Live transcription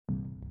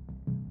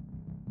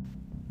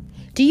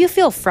Do you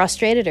feel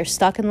frustrated or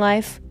stuck in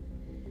life?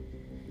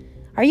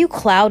 Are you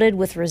clouded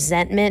with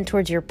resentment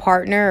towards your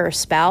partner or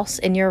spouse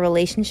in your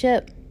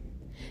relationship?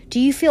 Do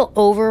you feel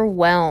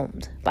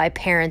overwhelmed by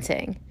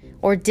parenting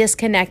or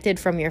disconnected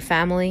from your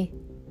family?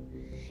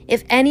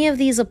 If any of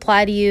these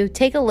apply to you,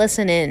 take a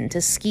listen in to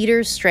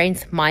Skeeter's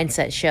Strength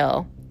Mindset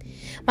Show.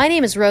 My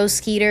name is Rose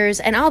Skeeters,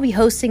 and I'll be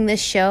hosting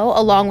this show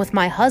along with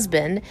my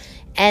husband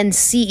and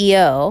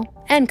CEO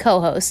and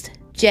co-host,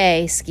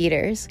 Jay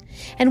Skeeters.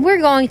 And we're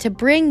going to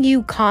bring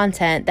you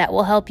content that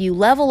will help you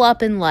level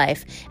up in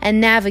life and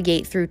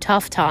navigate through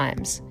tough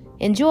times.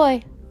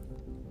 Enjoy!